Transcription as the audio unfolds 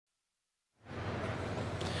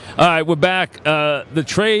All right, we're back. The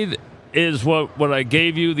trade is what I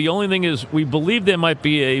gave you. The only thing is we believe there might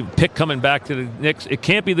be a pick coming back to the Knicks. It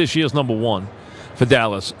can't be this year's number one for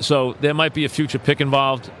Dallas. So there might be a future pick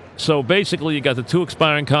involved. So basically you got the 2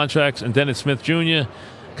 expiring contracts and Dennis Smith Jr.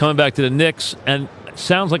 coming back to the Knicks. And it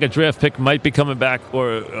sounds like a draft pick might be coming back,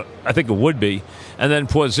 or I think it would be. And then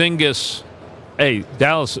Porzingis,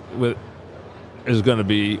 Dallas is going to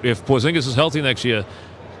be, if Porzingis is healthy next year,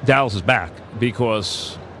 Dallas is back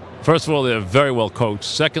because, first of all, they're very well coached.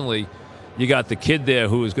 Secondly, you got the kid there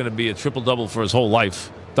who is going to be a triple-double for his whole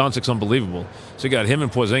life. Doncic's unbelievable. So you got him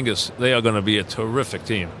and Porzingis. They are going to be a terrific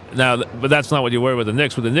team. Now, but that's not what you worry with the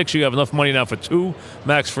Knicks. With the Knicks, you have enough money now for 2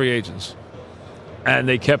 max free agents. And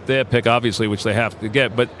they kept their pick, obviously, which they have to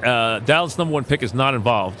get. But Dallas' number 1 pick is not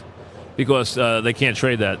involved because they can't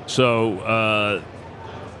trade that. So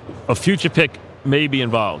a future pick may be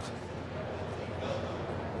involved.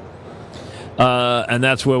 And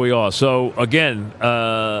that's where we are. So, again,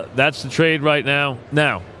 that's the trade right now.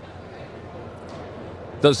 Now,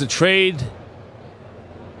 does the trade,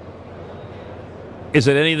 is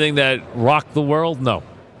it anything that rocked the world? No.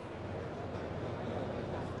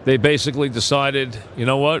 They basically decided, you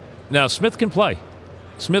know what? Now, Smith can play.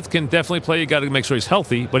 Smith can definitely play. You got to make sure he's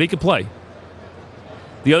healthy, but he can play.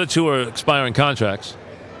 The other 2 are expiring contracts.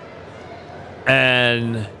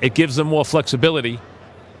 And it gives them more flexibility.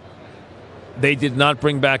 They did not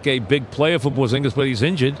bring back a big player for Porzingis, but he's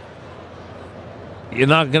injured. You're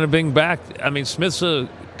not going to bring back. I mean, Smith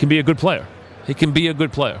can be a good player. He can be a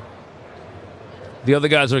good player. The other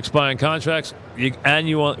guys are expiring contracts,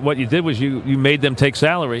 what you did was you made them take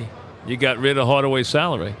salary. You got rid of Hardaway's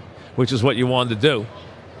salary, which is what you wanted to do.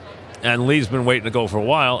 And Lee's been waiting to go for a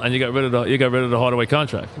while, and you got rid of the Hardaway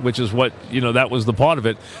contract, which is what that was the part of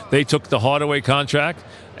it. They took the Hardaway contract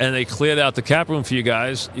and they cleared out the cap room for you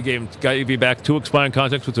guys. You gave you back 2 expiring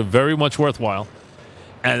contracts, which are very much worthwhile.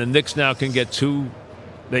 And the Knicks now can get 2.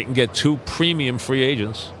 They can get 2 premium free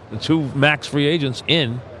agents, the 2 max free agents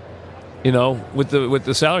in, with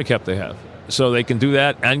the salary cap they have. So they can do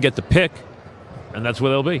that and get the pick, and that's where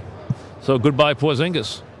they'll be. So goodbye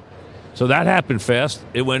Porzingis. So that happened fast.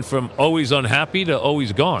 It went from always unhappy to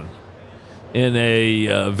always gone in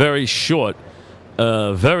a very short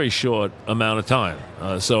amount of time.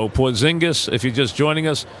 So Porzingis, if you're just joining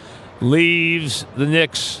us, leaves the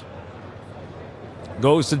Knicks,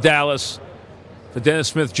 goes to Dallas for Dennis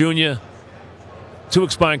Smith Jr., 2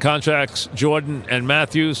 expiring contracts, Jordan and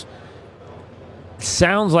Matthews.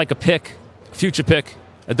 Sounds like a pick, future pick.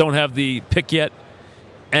 I don't have the pick yet.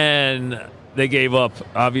 And they gave up,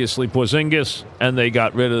 obviously, Porzingis, and they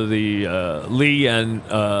got rid of the Lee and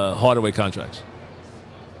Hardaway contracts,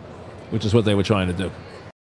 which is what they were trying to do.